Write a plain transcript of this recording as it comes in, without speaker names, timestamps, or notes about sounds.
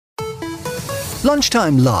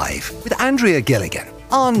Lunchtime Live with Andrea Gilligan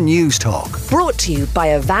on News Talk. Brought to you by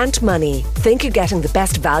Avant Money. Think you're getting the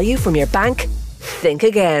best value from your bank? Think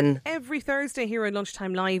again. Every Thursday here in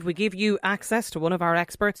Lunchtime Live, we give you access to one of our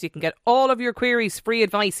experts. You can get all of your queries, free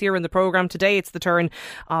advice here in the programme. Today it's the turn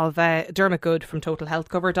of Dermot Good from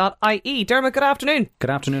TotalHealthCover.ie. Dermot, good afternoon. Good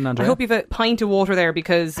afternoon, Andrea. I hope you have a pint of water there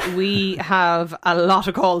because we have a lot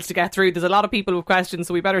of calls to get through. There's a lot of people with questions,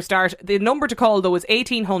 so we better start. The number to call though is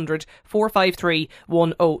 1800 453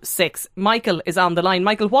 106. Michael is on the line.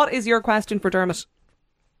 Michael, what is your question for Dermot?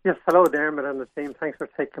 Yes, hello Dermot and the team. Thanks for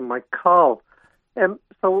taking my call.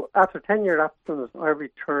 So after 10-year absence, I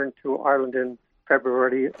returned to Ireland in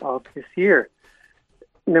February of this year.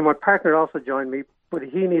 Now my partner also joined me, but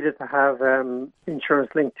he needed to have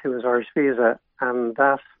insurance linked to his Irish visa, and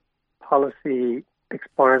that policy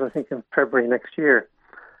expires, I think, in February next year.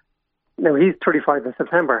 Now he's 35 in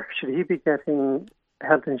September. Should he be getting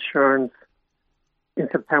health insurance in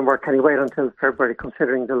September, or can he wait until February,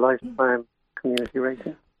 considering the lifetime community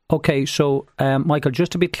rating? Okay, so Michael,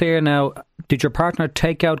 just to be clear now, did your partner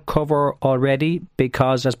take out cover already?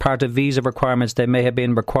 Because as part of visa requirements, they may have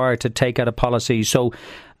been required to take out a policy. So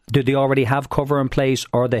do they already have cover in place,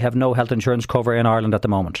 or they have no health insurance cover in Ireland at the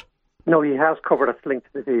moment? No, he has cover that's linked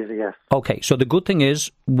to the visa, yes. Okay, so the good thing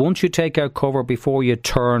is, once you take out cover before you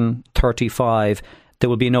turn 35, there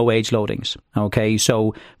will be no age loadings. Okay,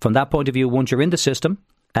 so from that point of view, once you're in the system,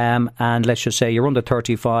 and let's just say you're under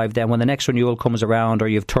 35, then when the next renewal comes around or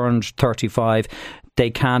you've turned 35, they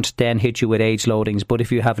can't then hit you with age loadings. But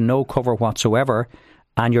if you have no cover whatsoever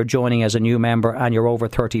and you're joining as a new member and you're over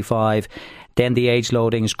 35, then the age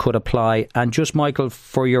loadings could apply. And just, Michael,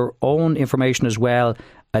 for your own information as well,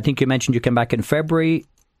 I think you mentioned you came back in February.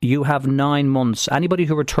 You have 9 months. Anybody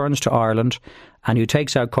who returns to Ireland and who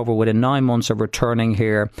takes out cover within 9 months of returning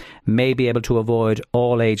here may be able to avoid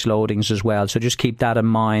all age loadings as well. So just keep that in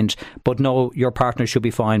mind. But no, your partner should be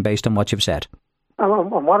fine based on what you've said. And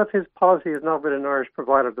what if his policy is not with an Irish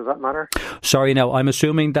provider? Does that matter? Sorry, no. I'm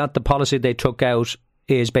assuming that the policy they took out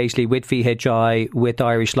is basically with VHI, with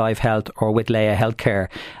Irish Life Health or with Leia Healthcare.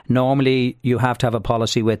 Normally, you have to have a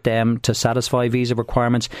policy with them to satisfy visa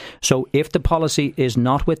requirements. So if the policy is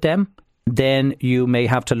not with them, then you may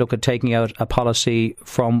have to look at taking out a policy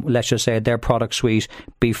from, let's just say, their product suite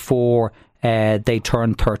before they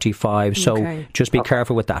turn 35. So just be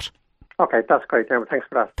careful with that. Okay, that's great, Dermot. Thanks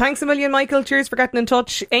for that. Thanks a million, Michael. Cheers for getting in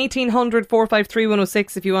touch. 1800 453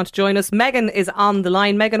 106 if you want to join us. Megan is on the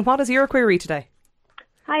line. Megan, what is your query today?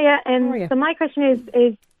 Hiya. So my question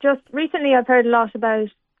is just recently I've heard a lot about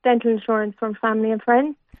dental insurance from family and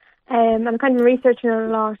friends. I'm kind of researching it a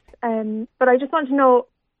lot. But I just want to know,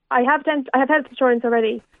 I have health insurance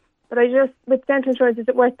already, but with dental insurance, is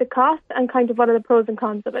it worth the cost, and kind of what are the pros and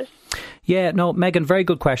cons of it? Yeah, no, Megan, very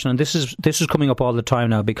good question. And this is coming up all the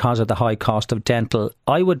time now because of the high cost of dental.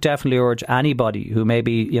 I would definitely urge anybody who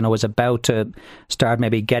maybe, is about to start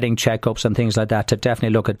maybe getting checkups and things like that to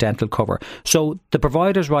definitely look at dental cover. So the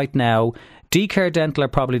providers right now, DCare Dental are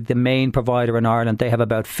probably the main provider in Ireland. They have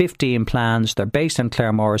about 15 plans. They're based in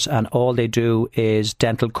Claremorris and all they do is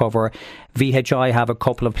dental cover. VHI have a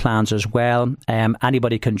couple of plans as well.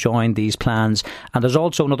 Anybody can join these plans. And there's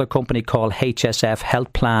also another company called HSF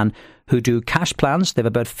Health Plan who do cash plans. They have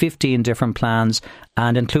about 15 different plans,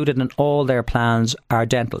 and included in all their plans are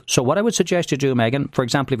dental. So what I would suggest you do, Megan, for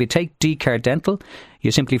example, if you take DCare Dental,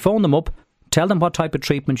 you simply phone them up, tell them what type of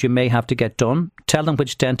treatment you may have to get done. Tell them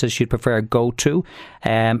which dentist you'd prefer go to.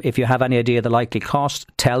 If you have any idea of the likely cost,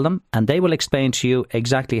 tell them, and they will explain to you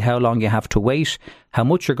exactly how long you have to wait, how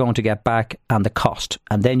much you're going to get back, and the cost.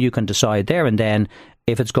 And then you can decide there and then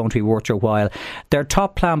if it's going to be worth your while. Their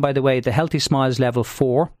top plan, by the way, the Healthy Smiles Level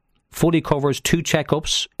 4, fully covers 2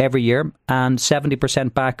 checkups every year and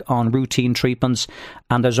 70% back on routine treatments.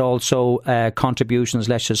 And there's also contributions,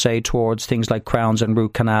 let's just say, towards things like crowns and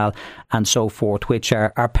root canal and so forth, which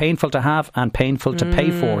are painful to have and painful to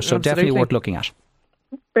pay for. So definitely worth looking at.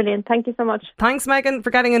 Brilliant. Thank you so much. Thanks, Megan, for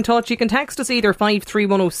getting in touch. You can text us either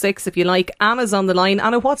 53106 if you like. Anna's on the line.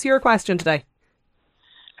 Anna, what's your question today?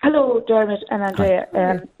 Hello, Dermot and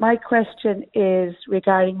Andrea. My question is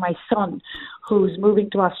regarding my son, who's moving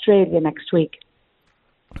to Australia next week.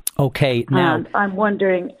 Okay, now... And I'm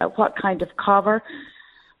wondering what kind of cover.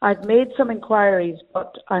 I've made some inquiries,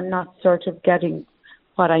 but I'm not sort of getting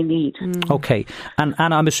what I need. Okay, and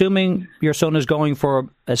I'm assuming your son is going for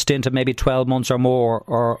a stint of maybe 12 months or more,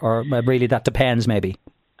 or really that depends maybe?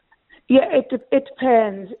 Yeah, it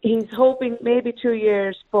depends. He's hoping maybe 2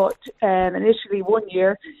 years, but initially 1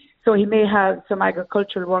 year. So he may have some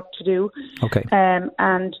agricultural work to do. Okay.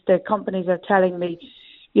 And the companies are telling me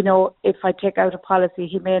if I take out a policy,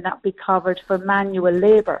 he may not be covered for manual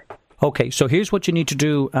labour. Okay, so here's what you need to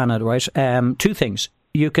do, Anna, right? Two things.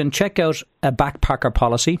 You can check out a backpacker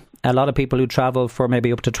policy. A lot of people who travel for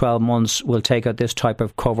maybe up to 12 months will take out this type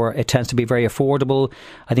of cover. It tends to be very affordable.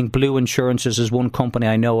 I think Blue Insurances is one company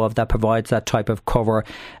I know of that provides that type of cover.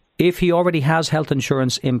 If he already has health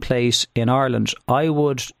insurance in place in Ireland, I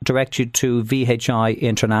would direct you to VHI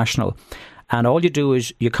International. And all you do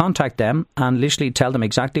is you contact them and literally tell them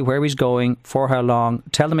exactly where he's going, for how long,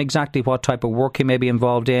 tell them exactly what type of work he may be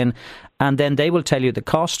involved in, and then they will tell you the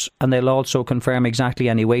costs, and they'll also confirm exactly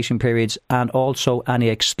any waiting periods and also any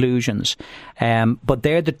exclusions. But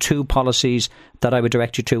they're the two policies that I would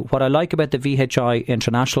direct you to. What I like about the VHI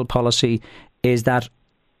International policy is that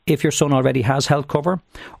if your son already has health cover,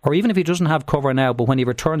 or even if he doesn't have cover now, but when he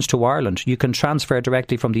returns to Ireland, you can transfer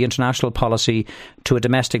directly from the international policy to a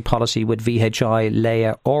domestic policy with VHI,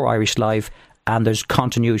 Leia or Irish Life, and there's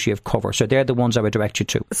continuity of cover. So they're the ones I would direct you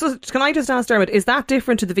to. So can I just ask, Dermot, is that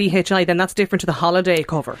different to the VHI then? That's different to the holiday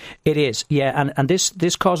cover? It is, yeah, and this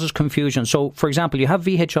causes confusion. So, for example, you have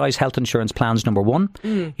VHI's health insurance plans number one.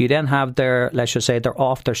 You then have their, let's just say, their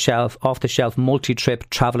off-the-shelf multi-trip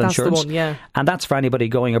travel insurance. That's the one, yeah. And that's for anybody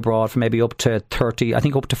going abroad for maybe up to 30, I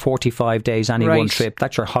think up to 45 days, any one trip.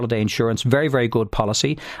 That's your holiday insurance. Very, very good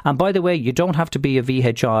policy. And by the way, you don't have to be a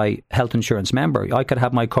VHI health insurance member. I could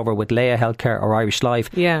have my cover with Leia Healthcare or Irish Life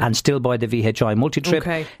and still buy the VHI multi-trip.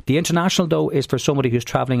 Okay. The international, though, is for somebody who's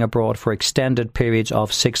travelling abroad for extended periods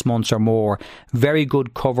of 6 months or more. Very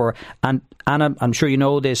good cover. And Anna, I'm sure you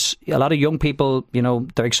know this, a lot of young people,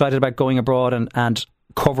 they're excited about going abroad and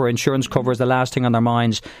insurance cover is the last thing on their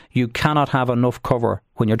minds. You cannot have enough cover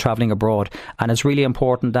when you're travelling abroad, and it's really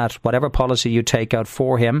important that whatever policy you take out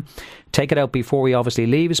for him, take it out before he obviously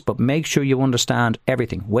leaves, but make sure you understand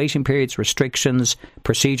everything, waiting periods, restrictions,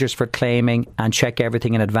 procedures for claiming, and check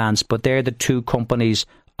everything in advance. But they're the two companies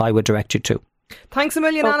I would direct you to. Thanks a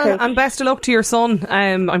million, Anna, and best of luck to your son.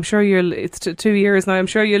 I'm sure it's 2 years now. I'm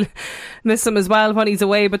sure you'll miss him as well when he's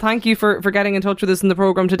away, but thank you for getting in touch with us in the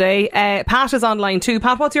programme today. Pat is online too.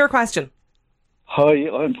 Pat, what's your question? Hi,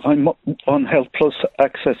 I'm on Health Plus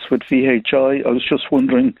Access with VHI. I was just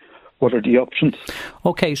wondering, what are the options?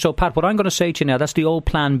 Okay, so Pat, what I'm going to say to you now, that's the old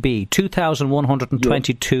Plan B,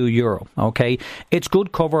 €2,122. Okay, it's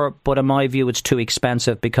good cover, but in my view, it's too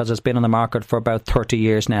expensive because it's been on the market for about 30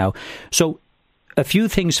 years now. So a few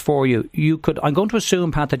things for you. I'm going to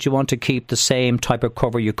assume, Pat, that you want to keep the same type of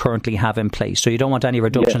cover you currently have in place. So you don't want any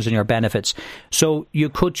reductions in your benefits. So you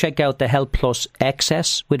could check out the Health Plus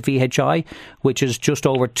Excess with VHI, which is just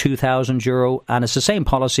over €2,000. And it's the same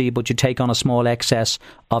policy, but you take on a small excess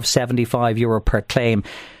of €75 per claim.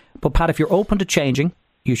 But Pat, if you're open to changing,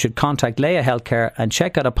 you should contact Leia Healthcare and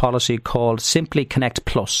check out a policy called Simply Connect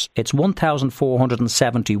Plus. It's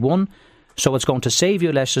 €1,471. So it's going to save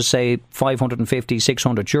you, let's just say, €550,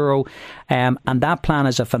 €600. And that plan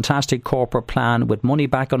is a fantastic corporate plan with money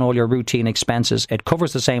back on all your routine expenses. It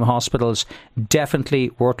covers the same hospitals.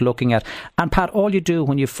 Definitely worth looking at. And Pat, all you do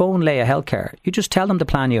when you phone Leia Healthcare, you just tell them the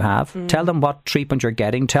plan you have, tell them what treatment you're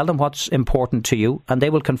getting, tell them what's important to you, and they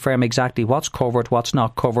will confirm exactly what's covered, what's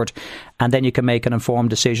not covered, and then you can make an informed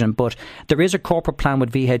decision. But there is a corporate plan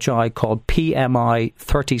with VHI called PMI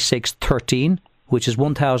 3613, which is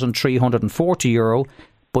 €1,340,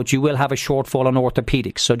 but you will have a shortfall on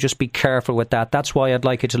orthopaedics. So just be careful with that. That's why I'd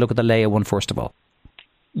like you to look at the Leia one first of all.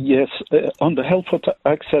 Yes, on the Health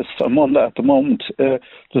Access, I'm on that at the moment.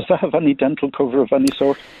 Does that have any dental cover of any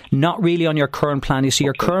sort? Not really on your current plan. You see,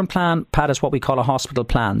 your current plan, Pat, is what we call a hospital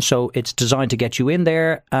plan. So it's designed to get you in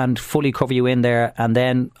there and fully cover you in there. And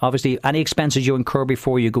then, obviously, any expenses you incur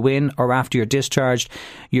before you go in or after you're discharged,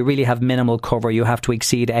 you really have minimal cover. You have to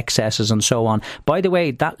exceed excesses and so on. By the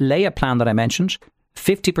way, that Leia plan that I mentioned,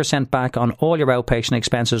 50% back on all your outpatient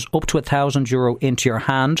expenses, up to €1,000 into your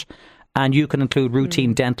hand. And you can include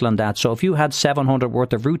routine dental in that. So if you had $700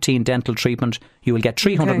 worth of routine dental treatment, you will get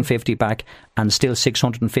 $350 back and still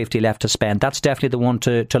 $650 left to spend. That's definitely the one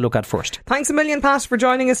to look at first. Thanks a million, Pat, for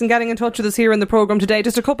joining us and getting in touch with us here in the programme today.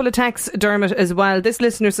 Just a couple of texts, Dermot, as well. This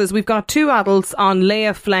listener says, we've got 2 adults on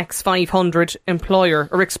Leia Flex 500 Employer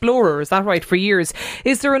or Explorer, is that right, for years.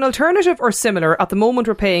 Is there an alternative or similar? At the moment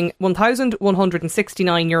we're paying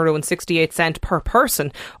 €1,169.68 per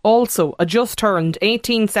person. Also, a just turned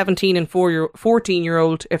 18, 17 and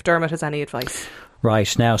 14-year-old, if Dermot has any advice.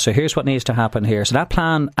 Right, now, so here's what needs to happen here. So that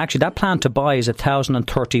plan to buy is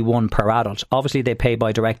 $1,031 per adult. Obviously, they pay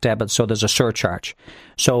by direct debit, so there's a surcharge.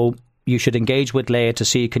 So you should engage with Leah to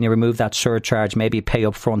see can you remove that surcharge, maybe pay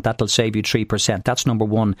up front. That'll save you 3%. That's number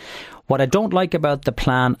one. What I don't like about the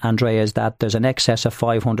plan, Andrea, is that there's an excess of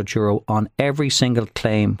 €500 on every single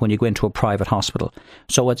claim when you go into a private hospital.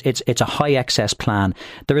 So it's a high excess plan.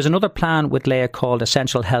 There is another plan with Leah called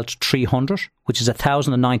Essential Health 300, which is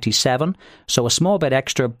 €1,097. So a small bit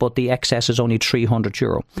extra, but the excess is only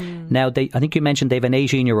 €300. Now, I think you mentioned they've an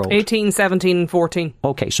 18-year-old. 18, 17 and 14.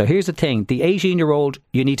 Okay, so here's the thing. The 18-year-old,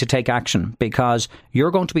 you need to take action because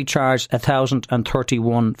you're going to be charged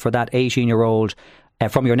 $1,031 for that 18-year-old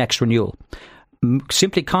from your next renewal.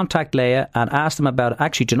 Simply contact Leah and ask them about,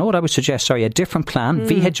 actually, do you know what I would suggest? Sorry, a different plan,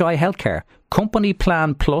 VHI Healthcare. Company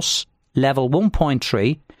Plan Plus, level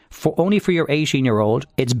 1.3, only for your 18-year-old.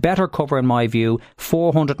 It's better cover, in my view,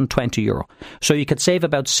 €420. So you could save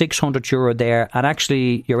about €600 there, and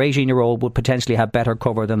actually your 18-year-old would potentially have better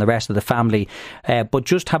cover than the rest of the family. But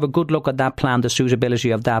just have a good look at that plan, the suitability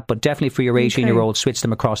of that. But definitely for your 18-year-old, switch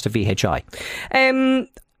them across to VHI.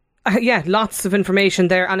 Yeah, lots of information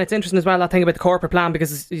there, and it's interesting as well, that thing about the corporate plan,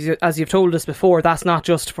 because as you've told us before, that's not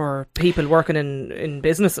just for people working in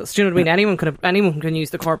businesses. Do you know what I mean? Anyone can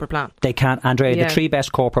use the corporate plan. They can, Andrea. The three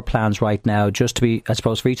best corporate plans right now, just to be, I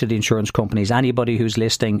suppose, for each of the insurance companies, anybody who's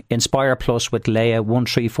listening: Inspire Plus with Leah,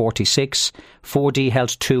 1346, 4D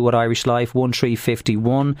Health 2 with Irish Life,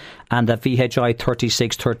 1351, and the VHI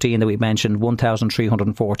 3613 that we mentioned,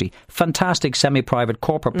 1340. Fantastic semi-private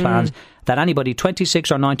corporate plans that anybody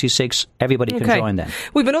 26 or 96, everybody can join them.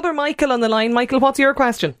 We've another Michael on the line. Michael, what's your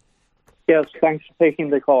question? Yes, thanks for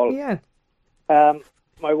taking the call. Yeah.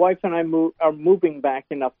 My wife and I are moving back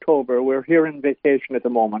in October. We're here on vacation at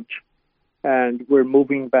the moment, and we're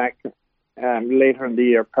moving back later in the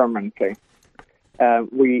year permanently.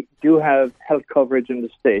 We do have health coverage in the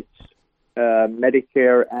States,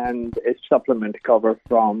 Medicare and a supplement cover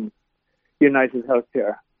from United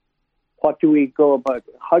Healthcare. How do we go about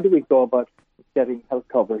getting health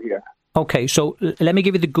cover here? Okay, so let me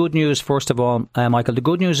give you the good news first of all, Michael. The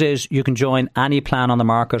good news is you can join any plan on the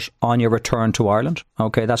market on your return to Ireland.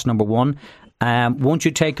 Okay, that's number one. Once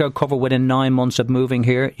you take out cover within 9 months of moving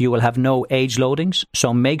here, you will have no age loadings.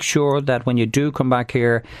 So make sure that when you do come back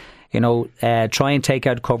here, try and take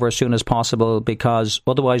out cover as soon as possible, because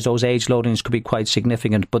otherwise those age loadings could be quite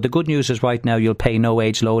significant. But the good news is right now you'll pay no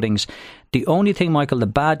age loadings. The only thing, Michael, the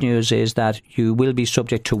bad news is that you will be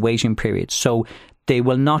subject to waiting periods. So they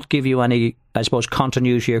will not give you any, I suppose,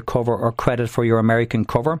 continuity of cover or credit for your American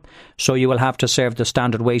cover. So you will have to serve the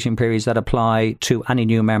standard waiting periods that apply to any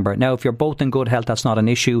new member. Now, if you're both in good health, that's not an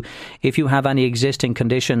issue. If you have any existing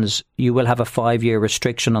conditions, you will have a 5-year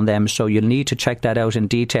restriction on them. So you'll need to check that out in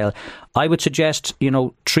detail. I would suggest,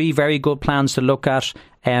 3 very good plans to look at.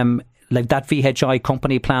 Like that VHI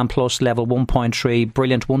Company Plan Plus level 1.3,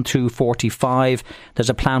 brilliant, 1245. There's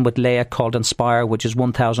a plan with Leah called Inspire, which is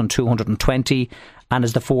 1220. And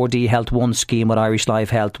there's the 4D Health 1 scheme with Irish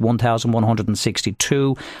Life Health,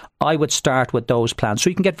 1162. I would start with those plans. So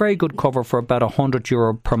you can get very good cover for about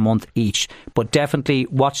 €100 per month each. But definitely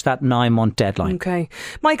watch that 9-month deadline. Okay.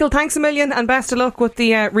 Michael, thanks a million, and best of luck with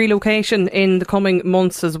the relocation in the coming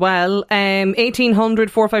months as well. 1800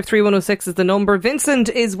 453 106 is the number. Vincent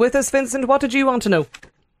is with us. Vincent, what did you want to know?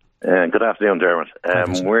 Good afternoon, Dermot.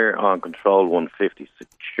 We're on Control 150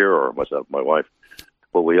 Secure, myself and my wife.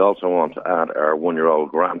 But we also want to add our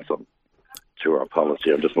 1-year-old grandson to our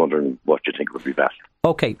policy. I'm just wondering what you think would be best.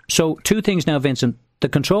 Okay, so 2 things now, Vincent. The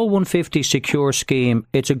Control 150 Secure scheme,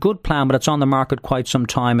 it's a good plan, but it's on the market quite some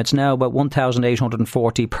time. It's now about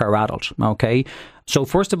 $1,840 per adult. Okay, so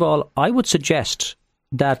first of all, I would suggest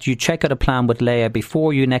that you check out a plan with Leah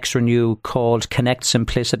before you next renew called Connect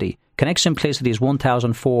Simplicity. Connect Simplicity is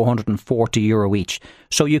 €1,440 each.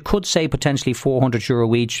 So you could say potentially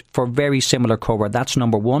 €400 each for very similar cover. That's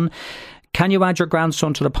number one. Can you add your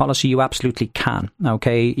grandson to the policy? You absolutely can.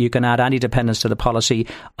 Okay, you can add any dependents to the policy.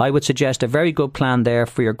 I would suggest a very good plan there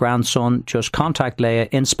for your grandson. Just contact Leah.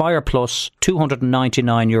 Inspire Plus,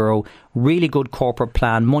 €299. Really good corporate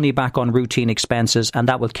plan. Money back on routine expenses, and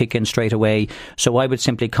that will kick in straight away. So I would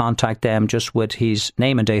simply contact them just with his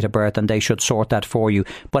name and date of birth, and they should sort that for you.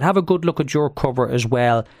 But have a good look at your cover as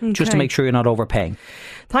well, just to make sure you're not overpaying.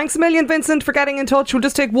 Thanks a million, Vincent, for getting in touch. We'll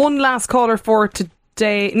just take one last caller for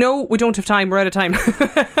today. No, we don't have time. We're out of time.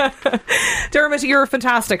 Dermot, you're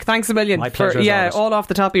fantastic. Thanks a million. My pleasure. All off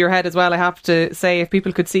the top of your head as well, I have to say. If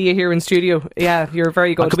people could see you here in studio, you're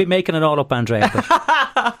very good. I could be making it all up, Andrea.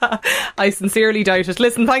 I sincerely doubt it.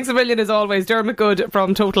 Listen, thanks a million as always. Dermot Good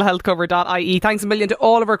from TotalHealthCover.ie. Thanks a million to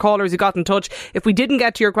all of our callers who got in touch. If we didn't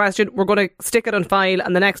get to your question, we're going to stick it on file,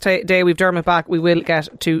 and the next day we've Dermot back, we will get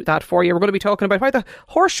to that for you. We're going to be talking about why the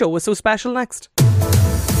horse show was so special next.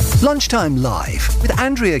 Lunchtime Live with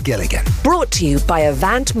Andrea Gilligan. Brought to you by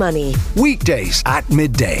Avant Money. Weekdays at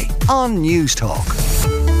midday on News Talk.